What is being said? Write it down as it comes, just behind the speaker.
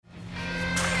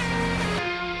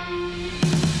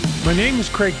My name is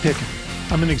Craig Picken.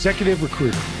 I'm an executive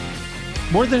recruiter.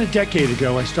 More than a decade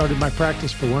ago, I started my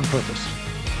practice for one purpose: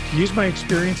 to use my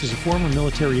experience as a former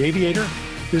military aviator,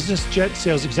 business jet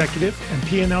sales executive, and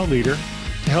P&L leader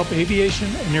to help aviation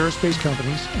and aerospace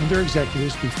companies and their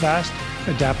executives be fast,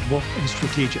 adaptable, and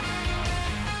strategic.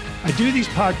 I do these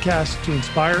podcasts to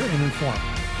inspire and inform,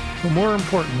 but more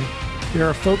importantly, they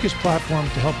are a focused platform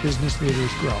to help business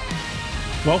leaders grow.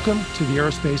 Welcome to the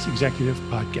Aerospace Executive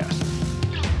Podcast.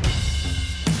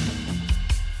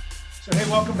 So, hey,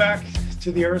 welcome back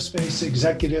to the Aerospace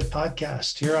Executive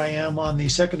Podcast. Here I am on the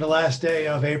second to last day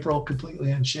of April,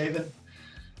 completely unshaven,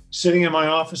 sitting in my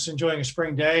office enjoying a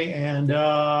spring day and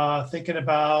thinking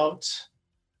about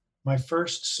my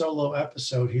first solo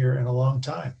episode here in a long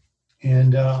time.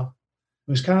 And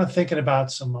was kind of thinking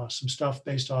about some stuff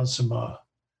based on some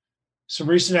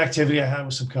recent activity I had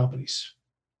with some companies.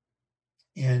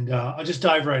 And I'll just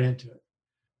dive right into it.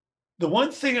 The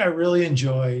one thing I really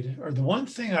enjoyed, or the one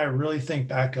thing I really think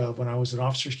back of when I was in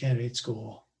officer's candidate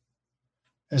school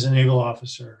as a naval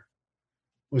officer,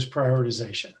 was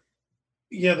prioritization.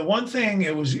 Yeah, the one thing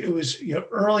it was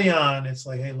early on, it's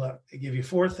like, hey, look, they give you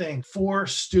four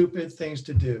stupid things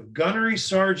to do. Gunnery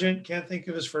Sergeant, can't think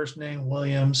of his first name,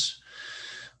 Williams,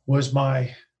 was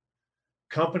my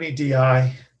company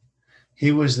DI.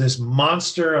 He was this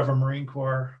monster of a Marine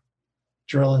Corps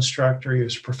drill instructor. He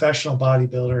was a professional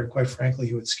bodybuilder. Quite frankly,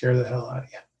 he would scare the hell out of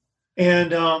you.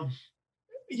 And,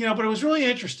 but it was really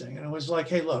interesting. And it was like,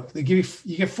 hey, look, you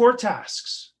get 4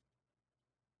 tasks: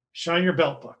 shine your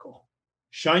belt buckle,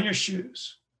 shine your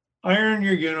shoes, iron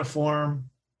your uniform,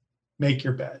 make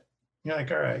your bed. You're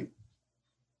like, all right,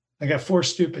 I got 4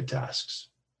 stupid tasks.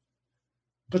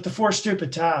 But the 4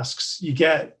 stupid tasks, you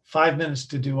get 5 minutes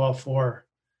to do all 4.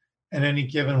 And any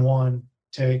given one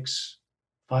takes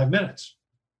 5 minutes.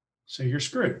 So you're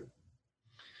screwed.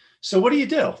 So what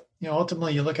do?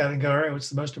 Ultimately you look at it and go, all right, what's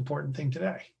the most important thing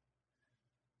today?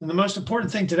 And the most important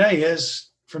thing today is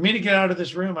for me to get out of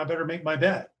this room, I better make my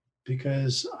bed,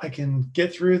 because I can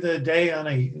get through the day on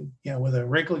with a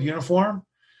wrinkled uniform.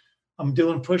 I'm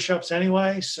doing push-ups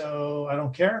anyway, so I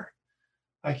don't care.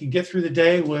 I can get through the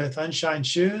day with unshined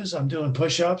shoes. I'm doing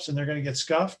push-ups and they're going to get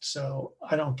scuffed, so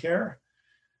I don't care.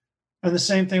 And the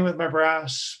same thing with my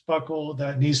brass buckle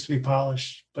that needs to be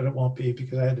polished, but it won't be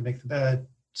because I had to make the bed.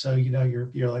 So,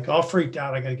 you're like all freaked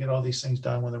out. I got to get all these things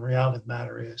done, when the reality of the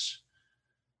matter is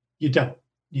you don't.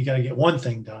 You got to get one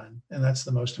thing done. And that's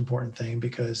the most important thing,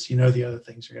 because the other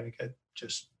things are going to get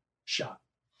just shot.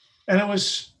 And it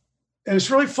was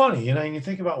really funny. And you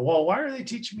think about, well, why are they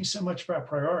teaching me so much about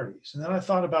priorities? And then I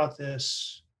thought about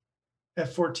this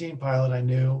F-14 pilot I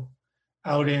knew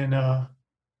out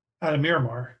of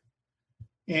Miramar.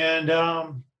 And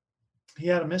he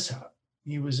had a mishap.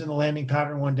 He was in the landing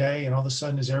pattern one day, and all of a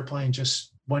sudden his airplane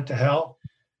just went to hell.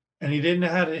 And he didn't know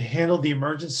how to handle the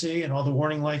emergency and all the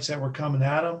warning lights that were coming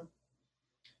at him.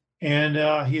 And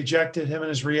him and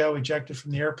his Rio ejected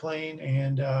from the airplane.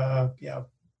 And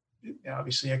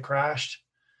obviously it crashed.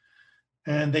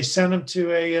 And they sent him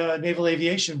to a Naval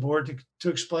Aviation Board to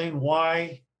explain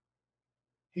why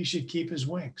he should keep his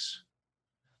wings.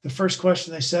 The first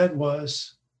question they said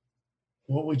was,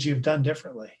 what would you have done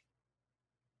differently?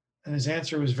 And his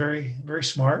answer was very, very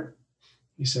smart.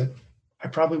 He said, I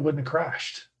probably wouldn't have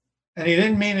crashed. And he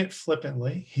didn't mean it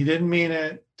flippantly. He didn't mean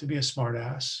it to be a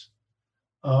smartass.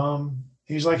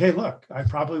 He's like, hey, look, I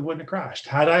probably wouldn't have crashed.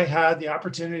 Had I had the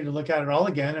opportunity to look at it all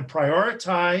again and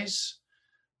prioritize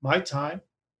my time,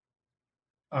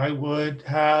 I would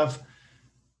have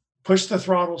pushed the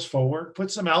throttles forward, put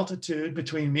some altitude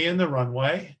between me and the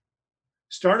runway,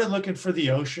 started looking for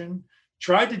the ocean,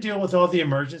 tried to deal with all the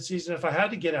emergencies. And if I had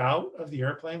to get out of the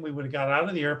airplane, we would have got out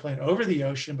of the airplane over the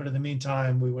ocean. But in the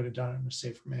meantime, we would have done it in a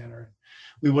safer manner.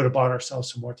 We would have bought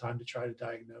ourselves some more time to try to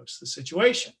diagnose the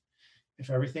situation. If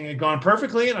everything had gone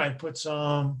perfectly and I'd put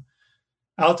some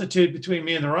altitude between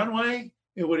me and the runway,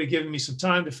 it would have given me some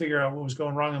time to figure out what was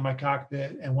going wrong in my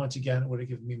cockpit. And once again, it would have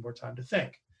given me more time to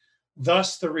think.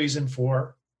 Thus, the reason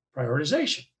for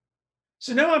prioritization.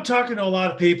 So now I'm talking to a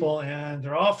lot of people and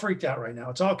they're all freaked out right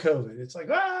now. It's all COVID. It's like,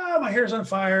 my hair's on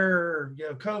fire,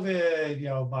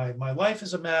 COVID, my life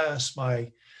is a mess.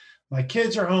 My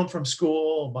kids are home from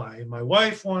school. My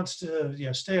wife wants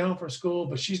to, stay home from school,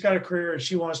 but she's got a career and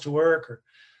she wants to work, or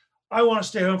I want to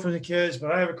stay home from the kids,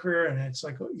 but I have a career. And it's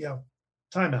like,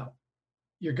 time out.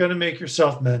 You're going to make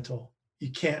yourself mental.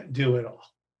 You can't do it all.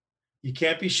 You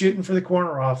can't be shooting for the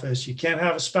corner office. You can't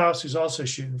have a spouse who's also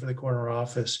shooting for the corner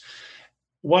office,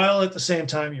 while at the same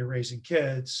time you're raising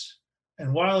kids,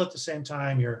 and while at the same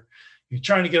time you're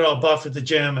trying to get all buff at the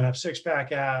gym and have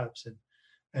 6-pack abs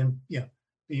and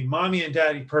be mommy and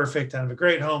daddy perfect and have a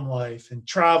great home life and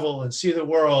travel and see the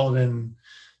world and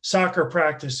soccer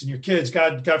practice and your kids,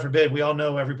 God forbid, we all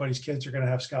know everybody's kids are going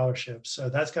to have scholarships. So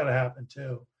that's got to happen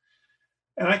too.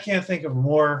 And I can't think of a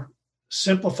more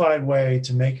simplified way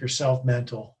to make yourself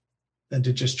mental than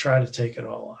to just try to take it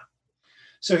all on.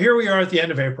 So here we are at the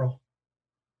end of April.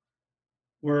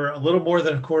 We're a little more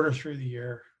than a quarter through the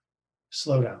year.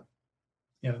 Slow down.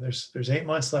 There's 8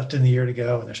 months left in the year to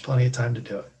go, and there's plenty of time to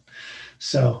do it.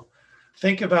 So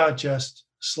think about just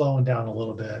slowing down a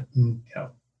little bit. And,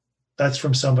 that's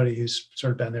from somebody who's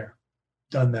sort of been there,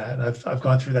 done that. And I've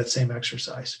gone through that same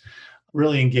exercise,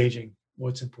 really engaging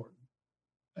what's important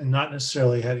and not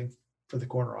necessarily heading for the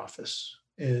corner office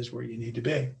is where you need to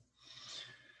be.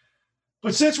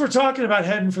 But since we're talking about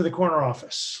heading for the corner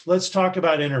office, let's talk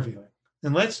about interviewing,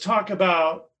 and let's talk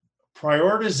about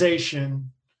prioritization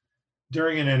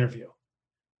during an interview.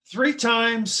 3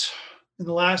 times in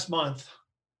the last month,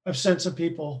 I've sent some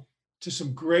people to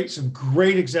some great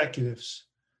executives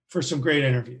for some great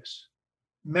interviews.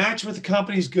 Match with the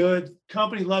company's good.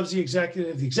 Company loves the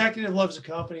executive loves the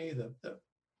company. The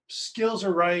skills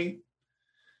are right.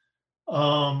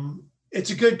 It's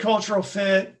a good cultural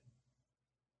fit.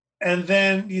 And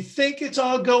then you think it's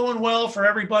all going well for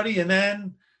everybody. And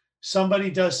then somebody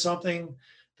does something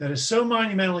that is so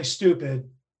monumentally stupid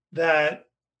that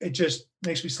it just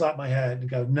makes me slap my head and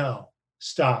go, no,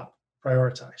 stop,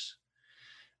 prioritize.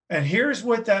 And here's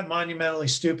what that monumentally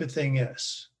stupid thing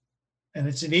is. And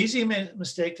it's an easy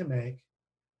mistake to make,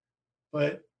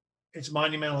 but it's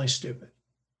monumentally stupid.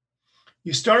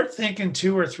 You start thinking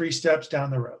 2 or 3 steps down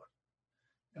the road.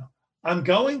 I'm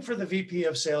going for the VP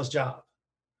of sales job,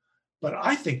 but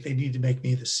I think they need to make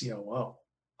me the COO.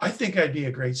 I think I'd be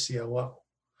a great COO.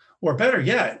 Or better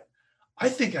yet, I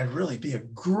think I'd really be a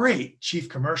great chief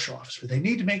commercial officer. They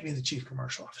need to make me the chief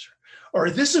commercial officer. Or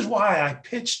this is why I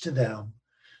pitched to them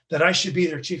that I should be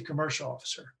their chief commercial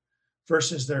officer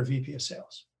versus their VP of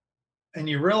sales. And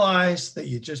you realize that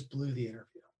you just blew the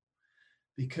interview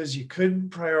because you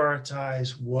couldn't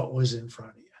prioritize what was in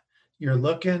front of you. You're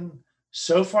looking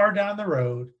so far down the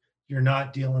road, you're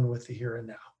not dealing with the here and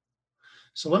now.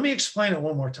 So let me explain it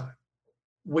one more time.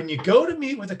 When you go to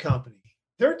meet with a company,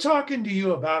 they're talking to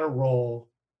you about a role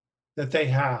that they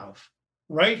have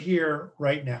right here,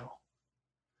 right now.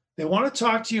 They want to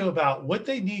talk to you about what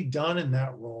they need done in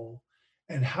that role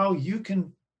and how you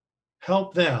can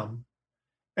help them.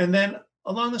 And then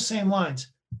along the same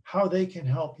lines, how they can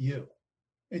help you.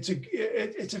 It's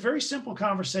a very simple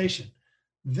conversation.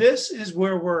 This is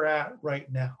where we're at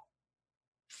right now.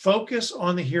 Focus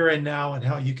on the here and now and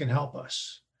how you can help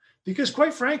us. Because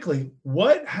quite frankly,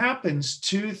 what happens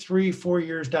 2, 3, 4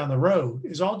 years down the road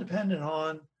is all dependent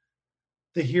on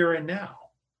the here and now.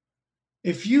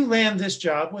 If you land this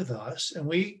job with us and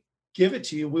we give it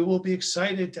to you, we will be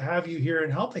excited to have you here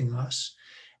and helping us.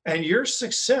 And your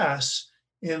success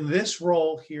in this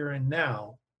role here and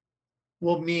now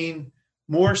will mean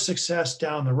more success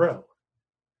down the road.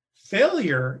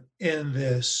 Failure in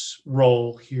this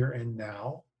role here and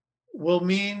now will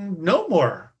mean no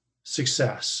more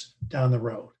success down the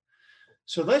road.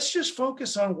 So let's just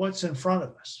focus on what's in front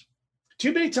of us.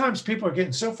 Too many times people are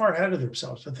getting so far ahead of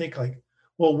themselves and think like,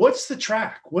 well, what's the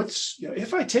track?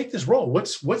 If I take this role,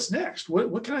 what's next?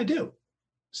 What can I do?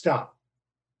 Stop.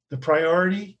 The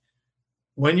priority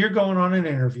when you're going on an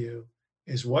interview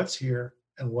is what's here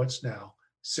and what's now.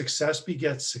 Success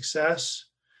begets success.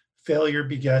 Failure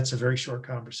begets a very short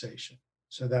conversation.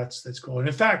 So that's cool. And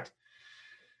in fact,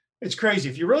 it's crazy.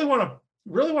 If you really want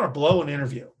to blow an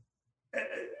interview,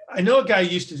 I know a guy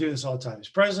who used to do this all the time. He's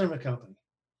president of a company.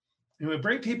 And he would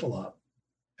bring people up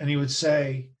and he would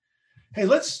say, hey,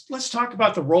 let's talk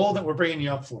about the role that we're bringing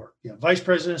you up for. Vice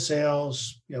president of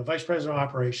sales, vice president of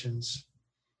operations.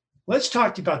 Let's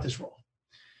talk to you about this role.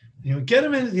 And he would get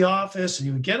him into the office and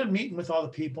he would get him meeting with all the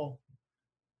people.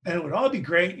 And it would all be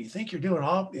great. You think you're doing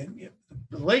all, the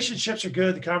relationships are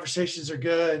good. The conversations are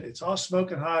good. It's all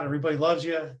smoking hot. Everybody loves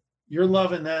you. You're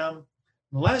loving them.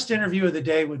 The last interview of the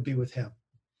day would be with him.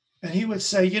 And he would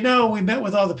say, we met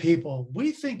with all the people.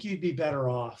 We think you'd be better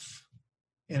off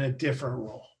in a different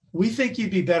role. We think you'd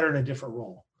be better in a different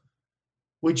role.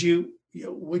 Would you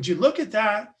look at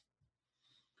that?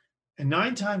 And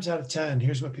 9 times out of 10,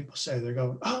 here's what people say. They're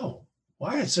going, oh,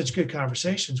 well, I had such good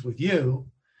conversations with you.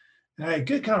 And I had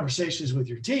good conversations with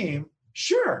your team.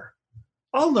 Sure,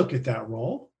 I'll look at that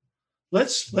role.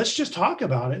 Let's just talk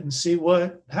about it and see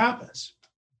what happens.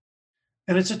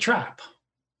 And it's a trap.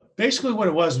 Basically what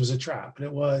it was a trap. And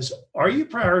it was, are you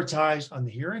prioritized on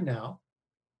the here and now?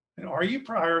 And are you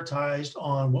prioritized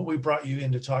on what we brought you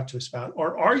in to talk to us about?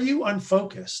 Or are you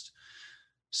unfocused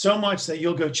so much that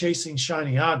you'll go chasing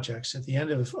shiny objects at the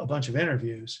end of a bunch of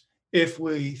interviews if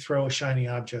we throw a shiny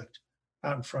object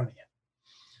out in front of you.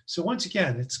 So once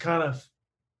again, it's kind of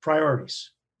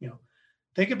priorities.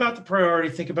 Think about the priority,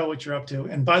 think about what you're up to.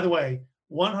 And by the way,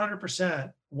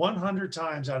 100%, 100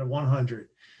 times out of 100,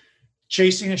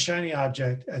 chasing a shiny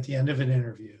object at the end of an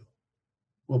interview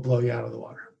will blow you out of the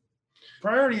water.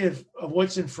 Priority of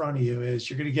what's in front of you is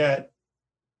you're going to get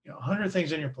 100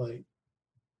 things on your plate.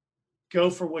 Go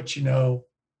for what you know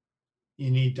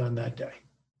you need done that day.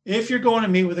 If you're going to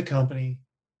meet with a company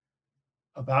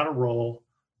about a role,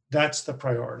 that's the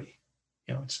priority.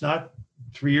 It's not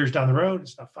 3 years down the road.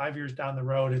 It's not 5 years down the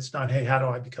road. It's not, hey, how do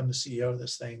I become the CEO of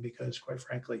this thing? Because quite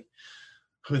frankly,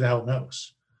 who the hell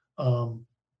knows? 5,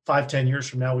 10 years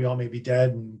from now, we all may be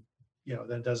dead, and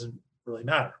then it doesn't really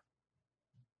matter.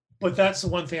 But that's the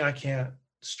one thing I can't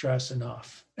stress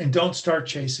enough. And don't start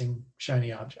chasing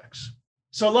shiny objects.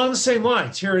 So along the same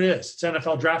lines, here it is. It's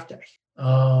NFL Draft Day,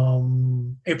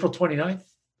 April 29th.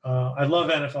 I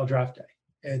love NFL Draft Day.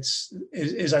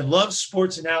 I love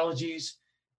sports analogies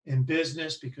in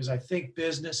business because I think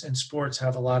business and sports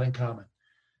have a lot in common.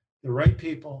 The right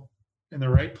people in the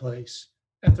right place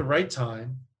at the right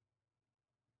time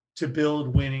to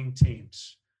build winning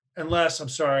teams. Unless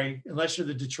you're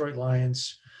the Detroit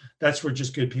Lions, that's where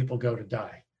just good people go to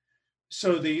die.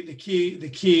 So the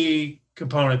key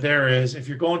component there is if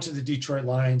you're going to the Detroit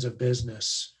Lions of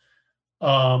business,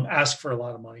 ask for a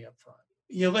lot of money up front.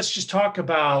 Let's just talk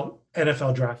about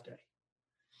NFL Draft Day.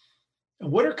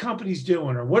 And what are companies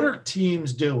doing, or what are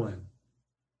teams doing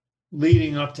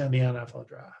leading up to the NFL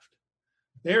draft?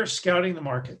 They are scouting the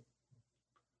market.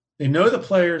 They know the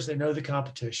players, they know the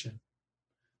competition.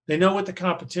 They know what the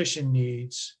competition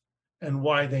needs and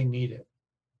why they need it.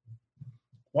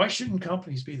 Why shouldn't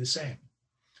companies be the same?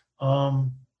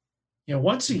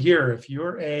 Once a year, if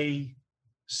you're a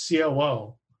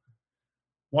COO,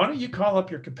 why don't you call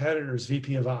up your competitor's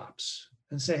VP of Ops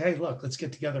and say, hey, look, let's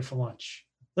get together for lunch.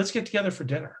 Let's get together for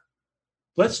dinner.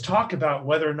 Let's talk about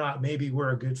whether or not maybe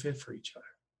we're a good fit for each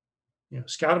other.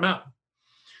 Scout them out.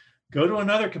 Go to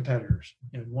another competitor's,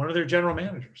 one of their general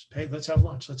managers. Hey, let's have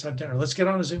lunch. Let's have dinner. Let's get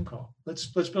on a Zoom call. Let's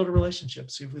build a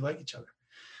relationship, see if we like each other.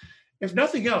 If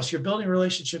nothing else, you're building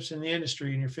relationships in the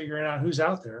industry and you're figuring out who's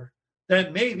out there,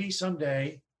 then maybe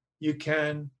someday you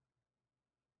can,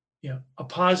 a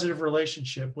positive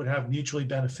relationship would have mutually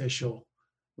beneficial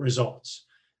results.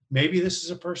 Maybe this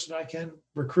is a person I can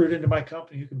recruit into my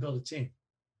company who can build a team.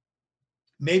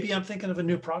 Maybe I'm thinking of a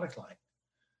new product line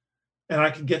and I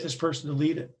can get this person to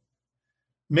lead it.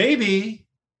 Maybe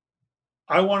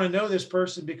I want to know this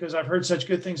person because I've heard such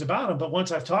good things about them, but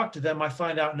once I've talked to them, I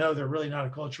find out, no, they're really not a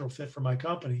cultural fit for my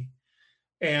company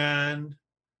and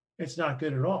it's not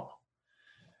good at all.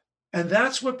 And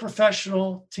that's what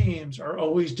professional teams are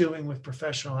always doing with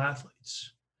professional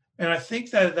athletes. And I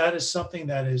think that is something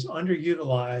that is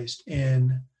underutilized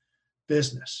in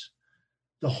business.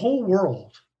 The whole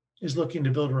world is looking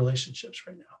to build relationships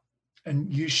right now.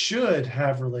 And you should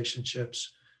have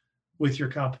relationships with your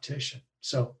competition.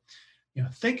 So,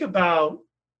 think about,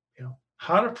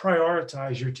 how to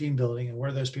prioritize your team building and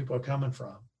where those people are coming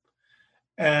from.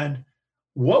 And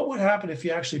what would happen if you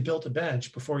actually built a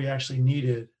bench before you actually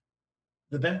needed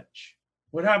the bench?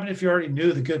 What happened if you already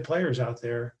knew the good players out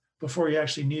there before you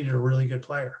actually needed a really good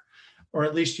player? Or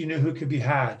at least you knew who could be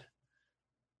had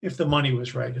if the money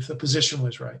was right, if the position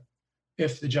was right,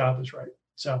 if the job was right.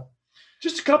 So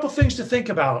just a couple things to think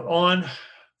about on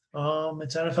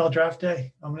it's NFL Draft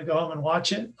Day. I'm going to go home and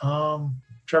watch it.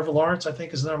 Trevor Lawrence, I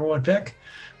think, is the number one pick.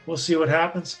 We'll see what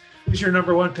happens. Who's your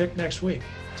number one pick next week?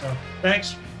 So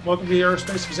thanks. Welcome to the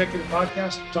Aerospace Executive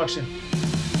Podcast. Talk soon.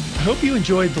 I hope you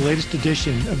enjoyed the latest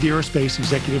edition of the Aerospace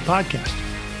Executive Podcast.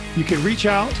 You can reach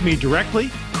out to me directly,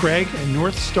 Craig at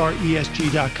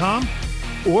northstaresg.com,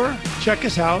 or check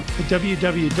us out at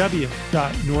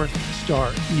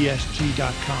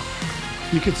www.northstaresg.com.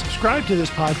 You can subscribe to this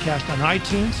podcast on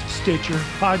iTunes, Stitcher,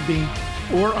 Podbean,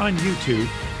 or on YouTube.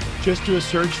 Just do a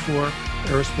search for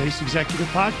Aerospace Executive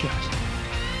Podcast.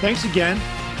 Thanks again.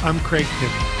 I'm Craig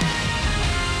Picken.